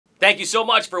Thank you so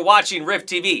much for watching Rift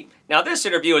TV. Now, this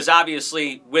interview is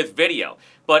obviously with video,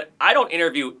 but I don't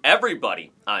interview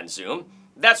everybody on Zoom.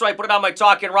 That's why I put it on my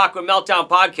Talkin Rock with Meltdown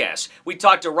podcast. We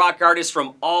talk to rock artists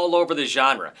from all over the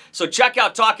genre. So check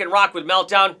out Talkin Rock with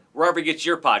Meltdown wherever you get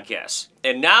your podcasts.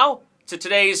 And now to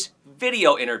today's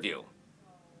video interview.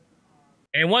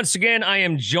 And once again, I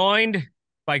am joined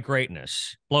by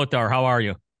greatness. Blöthar, how are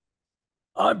you?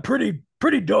 I'm pretty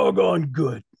doggone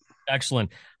good.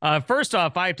 Excellent. First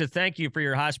off, I have to thank you for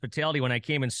your hospitality when I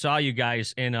came and saw you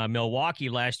guys in Milwaukee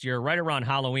last year, right around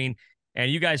Halloween. And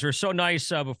you guys were so nice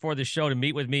before the show to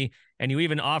meet with me, and you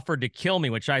even offered to kill me,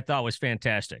 which I thought was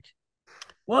fantastic.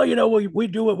 Well, we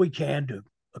do what we can to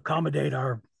accommodate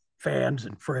our fans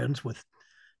and friends with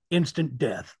instant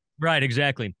death. Right,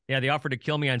 exactly. Yeah, they offered to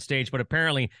kill me on stage, but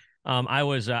apparently I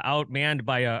was outmanned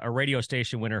by a radio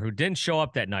station winner who didn't show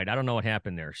up that night. I don't know what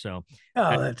happened there. So,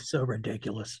 that's so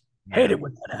ridiculous. Yeah. Hate it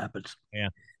when that happens. Yeah,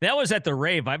 that was at the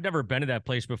rave. I've never been to that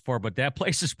place before, but that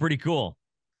place is pretty cool.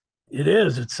 It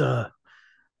is. It's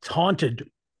haunted,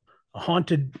 a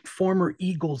haunted former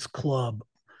Eagles club.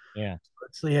 Yeah.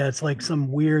 It's like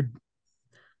some weird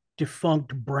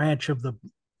defunct branch of the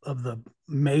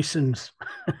Masons.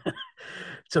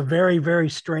 It's a very, very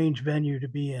strange venue to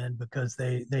be in because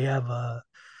they have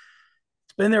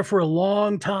it's been there for a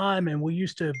long time, and we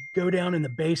used to go down in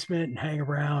the basement and hang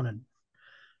around, and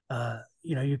I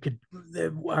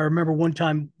remember one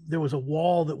time there was a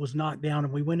wall that was knocked down,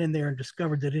 and we went in there and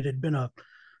discovered that it had been a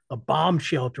bomb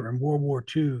shelter in World War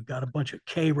II. Got a bunch of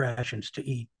K rations to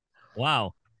eat.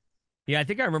 Wow. Yeah, I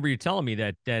think I remember you telling me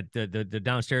that the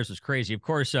downstairs was crazy. Of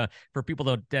course, for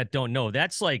people that don't know,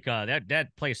 that's like that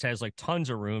place has like tons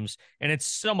of rooms, and it's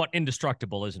somewhat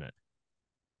indestructible, isn't it?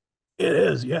 It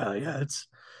is, yeah.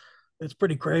 It's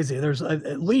pretty crazy. There's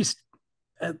at least,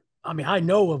 I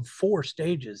know of 4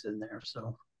 stages in there.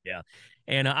 So yeah,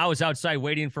 and I was outside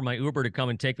waiting for my Uber to come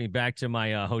and take me back to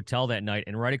my hotel that night,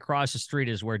 and right across the street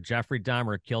is where Jeffrey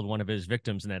Dahmer killed one of his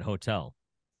victims in that hotel.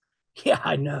 Yeah,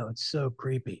 I know. It's so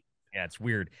creepy. Yeah, it's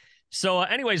weird. So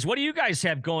anyways, what do you guys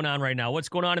have going on right now? What's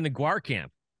going on in the GWAR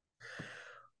camp?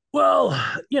 Well,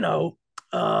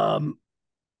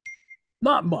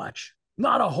 not much,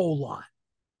 not a whole lot.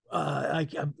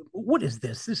 What is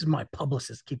this? This is my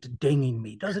publicist keeps dinging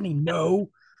me. Doesn't he know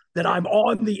that I'm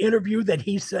on the interview that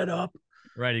he set up?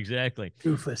 Right, exactly.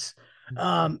 Doofus.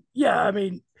 Right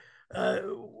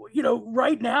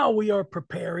now we are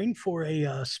preparing for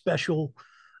a special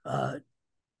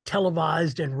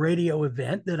televised and radio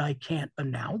event that I can't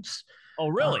announce. Oh,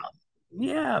 really?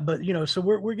 Yeah, but so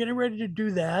we're getting ready to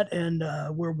do that, and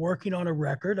we're working on a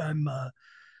record. I'm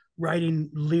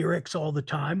writing lyrics all the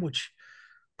time, which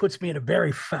puts me in a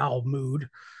very foul mood.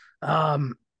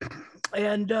 We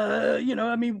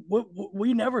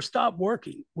never stop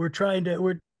working. We're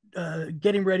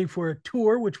getting ready for a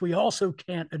tour, which we also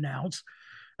can't announce.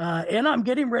 And I'm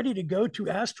getting ready to go to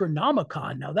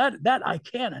Astronomicon. Now that I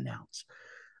can announce.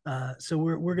 So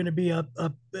we're going to be up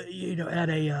at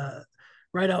a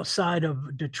right outside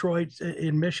of Detroit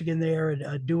in Michigan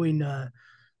there, doing a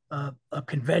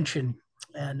convention,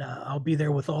 and I'll be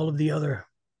there with all of the other,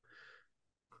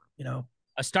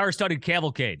 a star-studded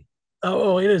cavalcade.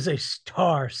 Oh, it is a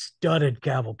star-studded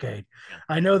cavalcade.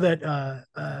 I know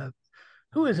that.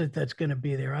 Who is it that's going to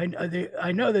be there?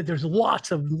 I know that there's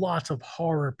lots of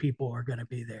horror people are going to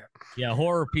be there. Yeah,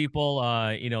 horror people.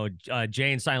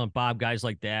 Jay and Silent Bob, guys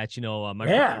like that.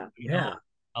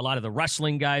 A lot of the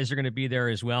wrestling guys are going to be there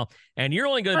as well. And you're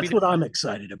only going to be. That's what I'm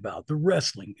excited about. The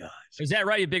wrestling guys. Is that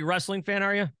right? You a big wrestling fan,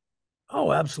 are you?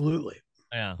 Oh, absolutely.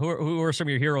 Yeah. Who are some of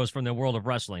your heroes from the world of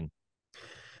wrestling?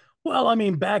 Well, I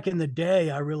mean, back in the day,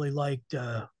 I really liked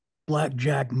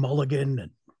Blackjack Mulligan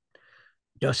and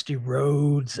Dusty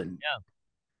Rhodes and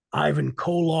Ivan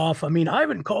Koloff. I mean,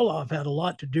 Ivan Koloff had a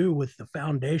lot to do with the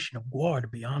foundation of GWAR, to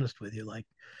be honest with you. Like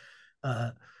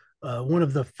one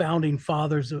of the founding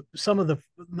fathers of some of the,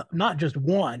 not just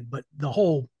one, but the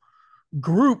whole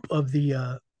group of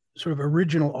the sort of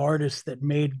original artists that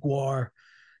made GWAR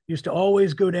used to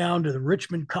always go down to the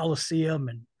Richmond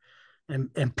Coliseum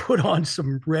and put on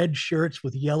some red shirts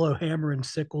with yellow hammer and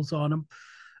sickles on them.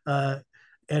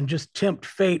 And just tempt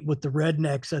fate with the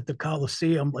rednecks at the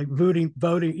Coliseum, like rooting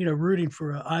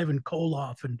for Ivan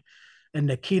Koloff and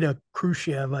Nikita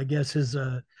Khrushchev, I guess his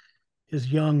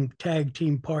young tag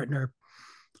team partner.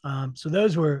 So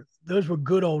those were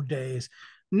good old days.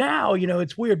 Now,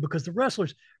 it's weird because the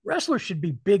wrestlers should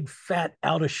be big, fat,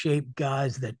 out of shape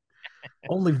guys that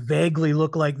only vaguely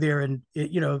look like they're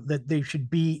that they should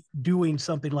be doing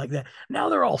something like that. Now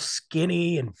they're all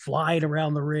skinny and flying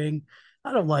around the ring.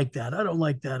 I don't like that. I don't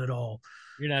like that at all.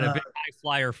 You're not a big high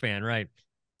flyer fan, right?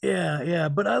 Yeah.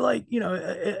 But I like,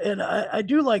 and I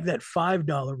do like that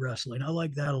 $5 wrestling. I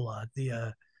like that a lot.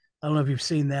 I don't know if you've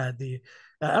seen that.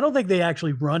 I don't think they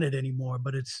actually run it anymore,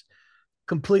 but it's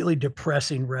completely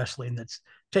depressing wrestling that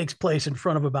takes place in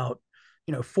front of about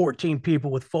 14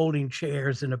 people with folding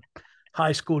chairs in a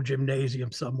high school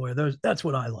gymnasium somewhere. That's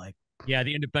what I like. Yeah,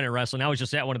 the independent wrestling. I was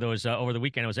just at one of those over the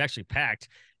weekend. It was actually packed.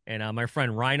 And my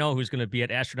friend Rhino, who's going to be at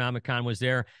Astronomicon, was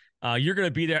there. You're going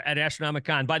to be there at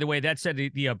Astronomicon. By the way, that's at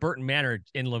the Burton Manor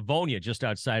in Livonia, just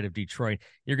outside of Detroit.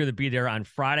 You're going to be there on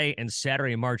Friday and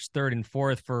Saturday, March 3rd and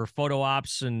 4th for photo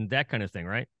ops and that kind of thing,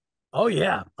 right? Oh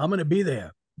yeah, I'm going to be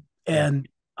there, Yeah. and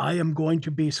I am going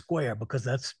to be square because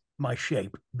that's my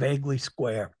shape, vaguely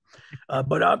square.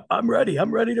 But I'm ready.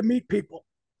 I'm ready to meet people.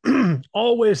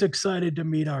 Always excited to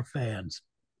meet our fans.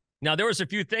 Now, there was a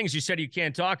few things you said you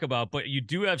can't talk about, but you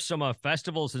do have some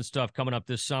festivals and stuff coming up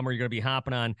this summer. You're going to be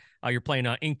hopping on. You're playing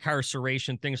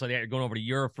Incarceration, things like that. You're going over to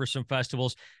Europe for some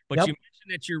festivals. But Yep. you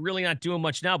mentioned that you're really not doing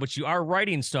much now, but you are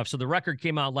writing stuff. So the record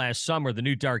came out last summer, The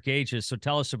New Dark Ages. So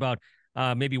tell us about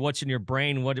maybe what's in your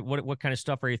brain. What kind of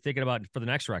stuff are you thinking about for the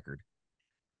next record?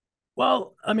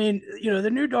 Well, I mean, the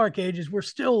New Dark Ages, we're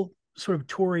still sort of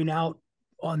touring out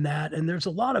on that, and there's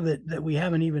a lot of it that we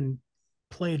haven't even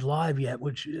played live yet,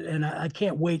 and I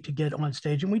can't wait to get on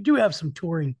stage. And we do have some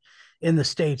touring in the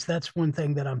States. That's one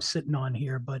thing that I'm sitting on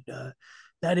here, but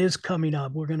that is coming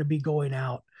up. We're going to be going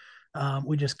out.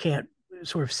 We just can't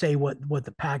sort of say what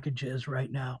the package is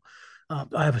right now.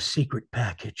 I have a secret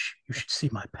package. You should see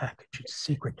my package. It's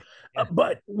secret,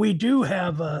 but we do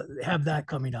have that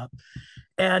coming up.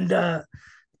 And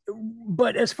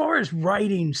but as far as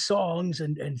writing songs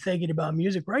and thinking about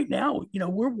music right now,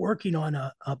 we're working on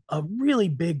a really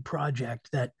big project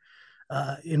that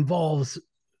involves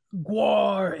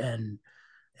GWAR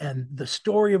and the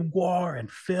story of GWAR and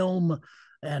film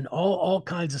and all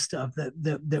kinds of stuff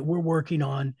that we're working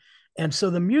on. And so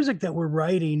the music that we're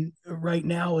writing right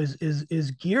now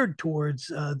is geared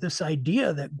towards this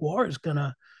idea that GWAR is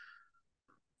gonna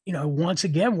once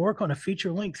again work on a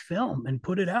feature length film and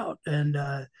put it out. And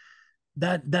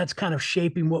that's kind of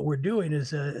shaping what we're doing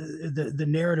is the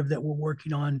narrative that we're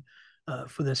working on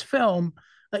for this film.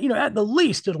 At the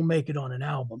least it'll make it on an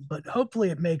album, but hopefully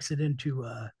it makes it into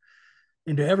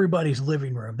everybody's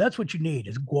living room. That's what you need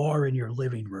is GWAR in your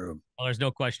living room. Oh, there's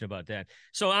no question about that.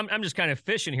 So I'm just kind of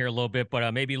fishing here a little bit, but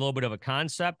maybe a little bit of a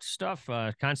concept stuff,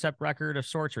 concept record of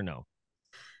sorts, or no?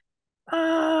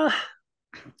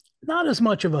 Not as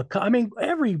much of I mean,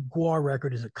 every GWAR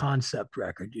record is a concept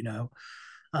record,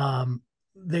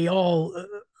 they all,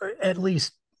 at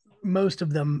least most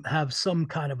of them, have some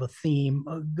kind of a theme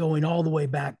going all the way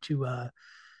back to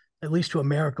at least to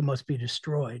America Must Be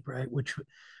Destroyed, right? Which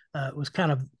was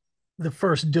kind of the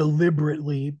first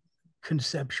deliberately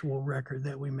conceptual record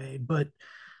that we made. But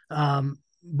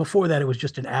before that, it was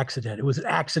just an accident. It was an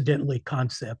accidentally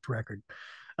concept record.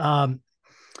 But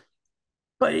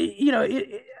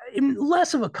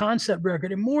less of a concept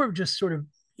record and more of just sort of,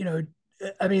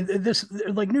 I mean, this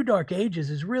like New Dark Ages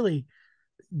is really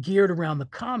geared around the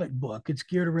comic book. It's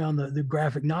geared around the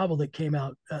graphic novel that came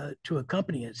out to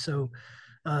accompany it. So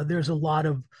there's a lot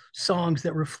of songs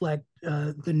that reflect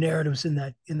the narratives in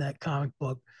that comic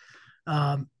book.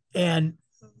 And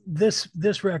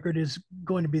this record is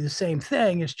going to be the same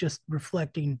thing. It's just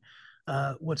reflecting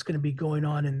what's going to be going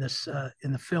on in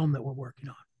the film that we're working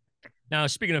on. Now,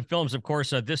 speaking of films, of course,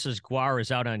 This Is GWAR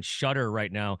is out on Shudder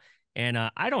right now. And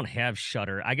I don't have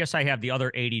Shudder. I guess I have the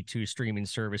other 82 streaming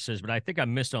services, but I think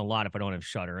I'm missing a lot if I don't have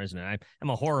Shudder, isn't it? I'm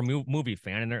a horror movie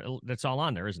fan, and that's all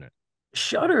on there, isn't it?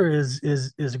 Shudder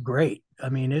is great. I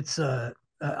mean, it's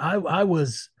I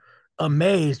was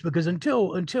amazed because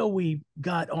until we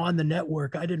got on the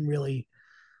network, I didn't really,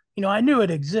 I knew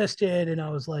it existed, and I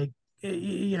was like,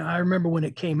 I remember when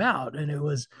it came out, and it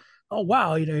was, oh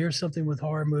wow, here's something with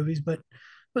horror movies, but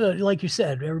like you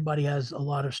said, everybody has a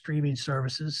lot of streaming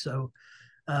services. So,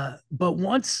 but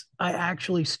once I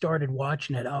actually started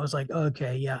watching it, I was like,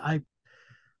 okay, yeah,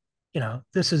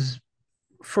 this is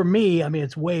for me. I mean,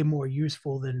 it's way more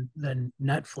useful than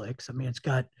Netflix. I mean, it's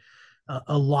got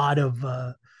a lot of,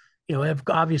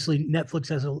 obviously Netflix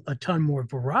has a ton more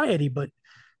variety, but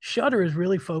Shudder is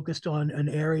really focused on an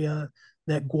area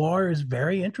that GWAR is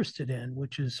very interested in,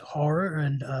 which is horror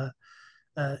and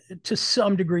to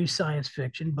some degree science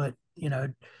fiction, but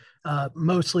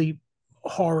mostly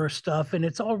horror stuff, and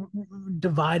it's all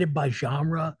divided by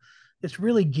genre. It's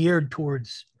really geared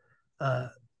towards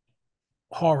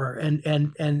horror,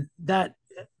 and that,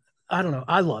 I don't know.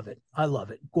 I love it.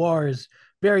 GWAR is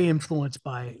very influenced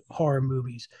by horror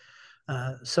movies,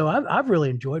 So I've really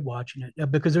enjoyed watching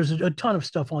it because there's a ton of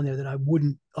stuff on there that I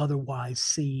wouldn't otherwise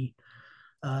see,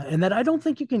 and that I don't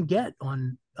think you can get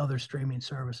on other streaming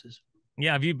services.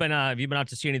 Yeah, have you been out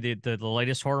to see any of the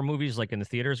latest horror movies, like in the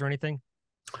theaters or anything?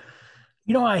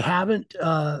 I haven't,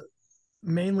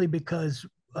 mainly because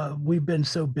we've been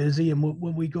so busy, and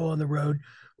when we go on the road,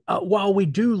 while we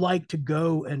do like to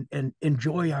go and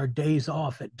enjoy our days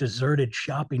off at deserted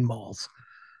shopping malls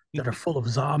that are full of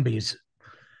zombies,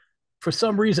 for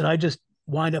some reason I just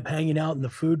wind up hanging out in the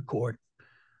food court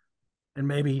and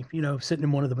maybe sitting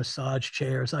in one of the massage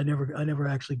chairs. I never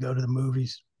actually go to the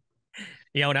movies.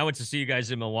 Yeah, when I went to see you guys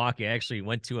in Milwaukee, I actually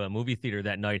went to a movie theater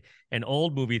that night, an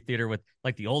old movie theater with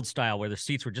like the old style where the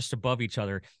seats were just above each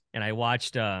other. And I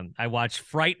watched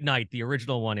Fright Night, the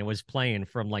original one. It was playing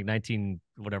from like 19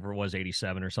 whatever it was,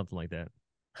 87 or something like that.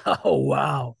 Oh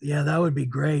wow, yeah, that would be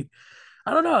great.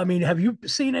 I don't know. I mean, have you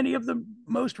seen any of the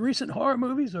most recent horror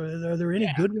movies, or are there any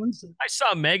Yeah, good ones? I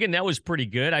saw Megan. That was pretty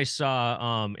good. I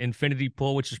saw Infinity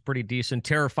Pool, which is pretty decent.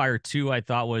 Terrifier 2, I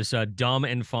thought was dumb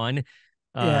and fun.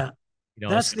 Uh, Yeah, you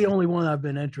know, that's the only one I've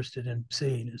been interested in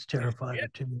seeing is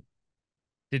Terrifier 2.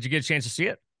 did you get a chance to see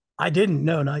it? I didn't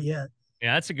know, not yet.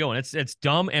 Yeah, that's a good one. It's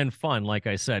dumb and fun, like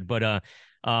I said. But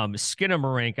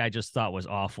Skinamarink, I just thought was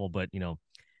awful. But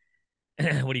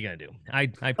what are you gonna do? I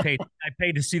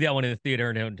paid to see that one in the theater,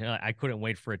 and I couldn't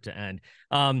wait for it to end.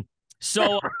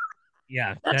 So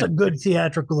yeah, That's a good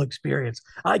theatrical experience.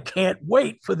 I can't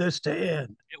wait for this to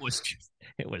end. it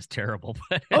was terrible.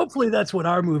 Hopefully, that's what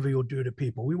our movie will do to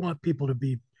people. We want people to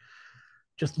be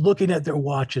just looking at their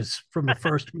watches from the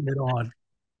first minute on.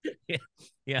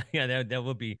 Yeah. That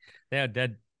would be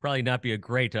that'd probably not be a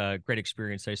great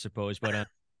experience, I suppose. But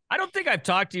I don't think I've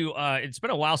talked to you. It's been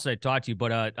a while since I talked to you,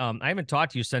 but I haven't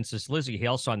talked to you since this Lzzy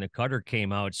Hale song, The Cutter,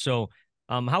 came out. So,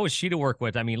 how was she to work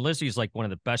with? I mean, Lizzie's like one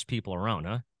of the best people around,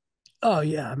 huh? Oh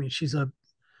yeah, I mean, she's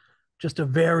just a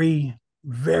very,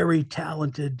 very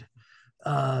talented,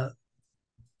 uh,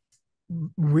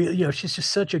 she's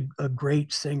just such a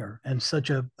great singer and such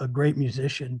a great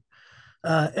musician.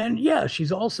 And yeah,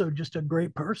 she's also just a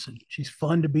great person. She's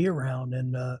fun to be around,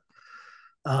 and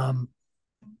um,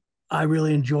 I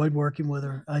really enjoyed working with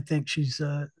her. I think she's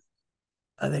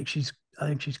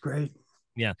great.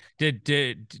 Yeah.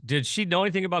 Did she know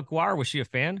anything about GWAR? Was she a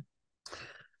fan?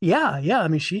 Yeah. I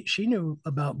mean, she knew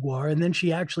about GWAR, and then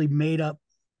she actually made up,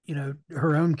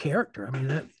 her own character. I mean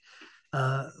that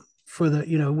for the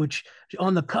which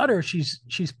on the Cutter she's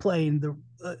playing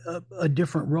a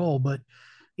different role, but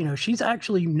she's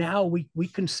actually now we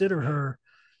consider her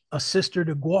a sister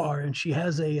to GWAR, and she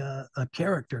has a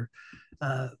character.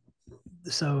 Uh,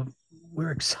 so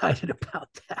we're excited about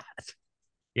that.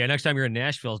 Yeah. Next time you're in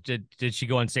Nashville, did she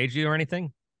go on stage with you or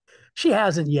anything? She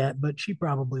hasn't yet, but she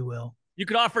probably will. You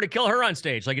could offer to kill her on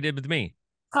stage like you did with me.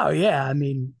 Oh yeah, I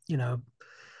mean,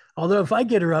 although if I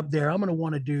get her up there, I'm going to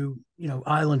want to do,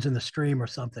 Islands in the Stream or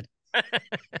something.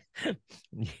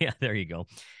 Yeah, there you go.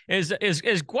 Is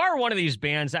GWAR one of these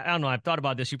bands? I don't know. I've thought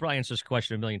about this. You probably answered this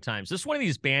question a million times. Is this one of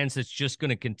these bands that's just going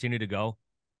to continue to go?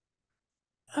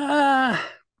 Uh,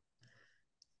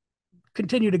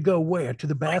 Continue to go where? To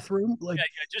the bathroom? Like, Yeah,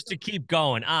 just to keep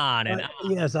going on and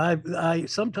on. yes, I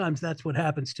sometimes that's what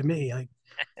happens to me.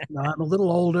 I'm a little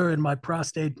older and my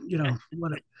prostate,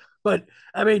 what, but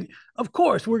I mean, of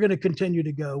course we're going to continue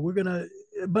to go.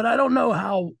 But I don't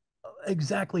know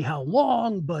exactly how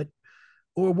long,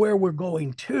 or where we're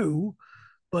going to.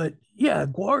 But yeah,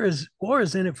 GWAR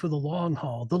is in it for the long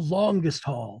haul, the longest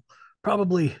haul.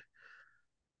 Probably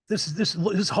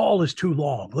this haul is too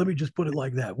long. Let me just put it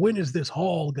like that. When is this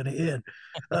haul going to end?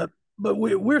 But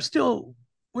we're still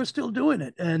doing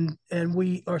it, and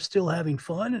we are still having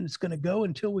fun, and it's going to go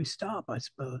until we stop, I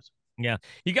suppose. Yeah,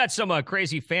 you got some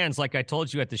crazy fans, like I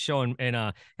told you at the show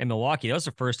in Milwaukee. That was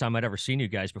the first time I'd ever seen you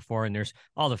guys before, and there's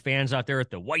all the fans out there with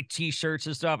the white T-shirts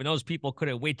and stuff, and those people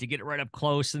couldn't wait to get right up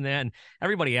close. And then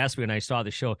everybody asked me when I saw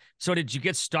the show, "So did you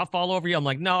get stuff all over you?" I'm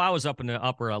like, "No, I was up in the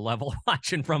upper level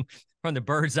watching from the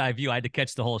bird's eye view. I had to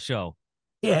catch the whole show."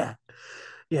 Yeah,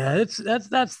 yeah,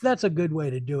 that's a good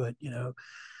way to do it. You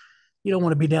don't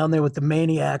want to be down there with the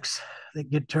maniacs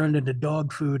that get turned into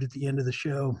dog food at the end of the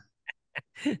show.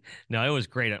 No, it was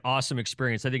great. An awesome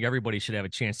experience. I think everybody should have a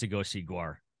chance to go see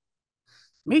GWAR.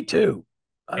 Me too.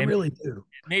 I really do.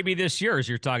 Maybe this year, as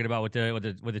you're talking about with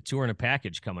the tour and a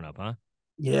package coming up, huh?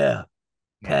 Yeah.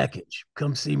 Package.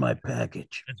 Come see my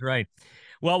package. That's right.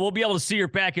 Well, we'll be able to see your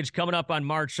package coming up on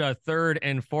March 3rd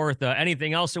and 4th.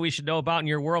 Anything else that we should know about in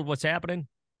your world? What's happening?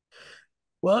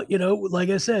 Well, like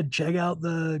I said, check out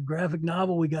the graphic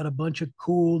novel. We got a bunch of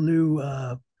cool new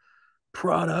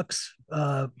products.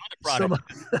 Product.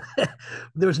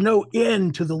 There's no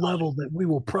end to the level that we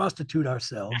will prostitute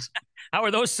ourselves. How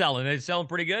are those selling? Are they selling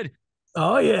pretty good?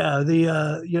 Oh yeah,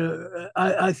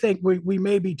 I think we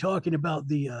may be talking about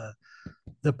the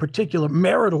particular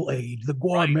marital aid, the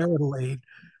GWAR marital aid.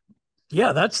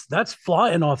 Yeah, that's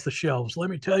flying off the shelves. Let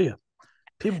me tell you,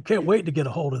 people can't wait to get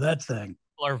a hold of that thing.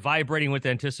 People are vibrating with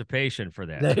anticipation for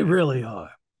that. They really are.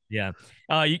 Yeah.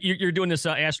 You're doing this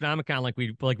Astronomicon like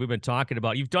we've been talking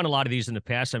about. You've done a lot of these in the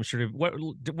past, I'm sure.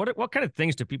 What kind of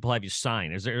things do people have you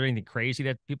sign? Is there anything crazy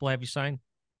that people have you sign?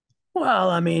 Well,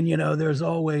 I mean, there's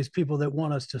always people that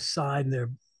want us to sign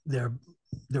their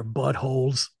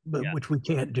buttholes, but which we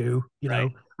can't do.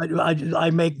 I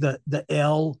make the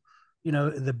L,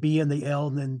 the B and the L,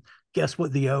 and then guess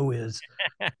what the O is.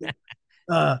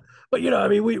 But I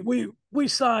mean, we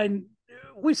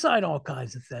sign all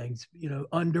kinds of things.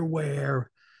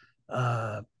 Underwear.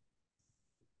 I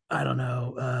don't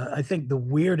know. I think the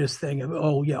weirdest thing.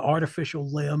 Oh yeah,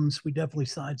 artificial limbs. We definitely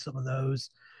signed some of those.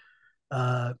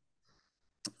 And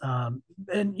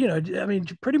I mean,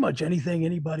 pretty much anything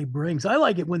anybody brings. I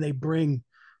like it when they bring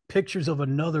pictures of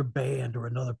another band or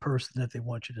another person that they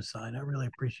want you to sign. I really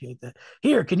appreciate that.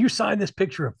 Here, can you sign this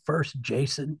picture of First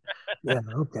Jason? Yeah,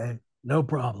 okay, no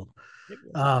problem.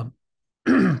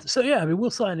 So yeah, I mean, we'll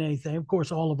sign anything. Of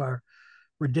course, all of our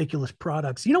ridiculous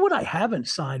products. You know what? I haven't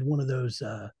signed one of those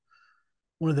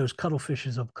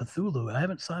Cuttlefishes of Cthulhu. I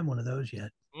haven't signed one of those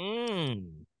yet.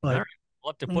 But right.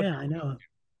 We'll have to put. Yeah, I know.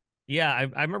 Yeah,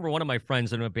 I remember one of my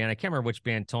friends in a band. I can't remember which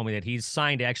band told me that he's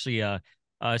signed actually a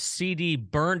CD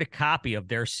burned copy of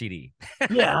their CD.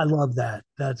 Yeah, I love that.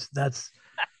 That's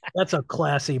a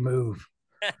classy move.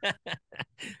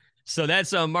 So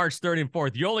that's March 3rd and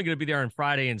 4th. You're only going to be there on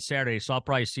Friday and Saturday, so I'll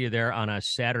probably see you there on a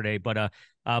Saturday. But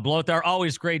Blöthar,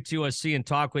 always great to see and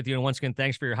talk with you. And once again,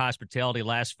 thanks for your hospitality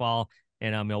last fall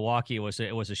in Milwaukee. It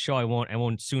was a show I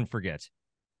won't soon forget.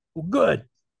 Well, good.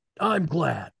 I'm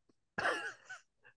glad.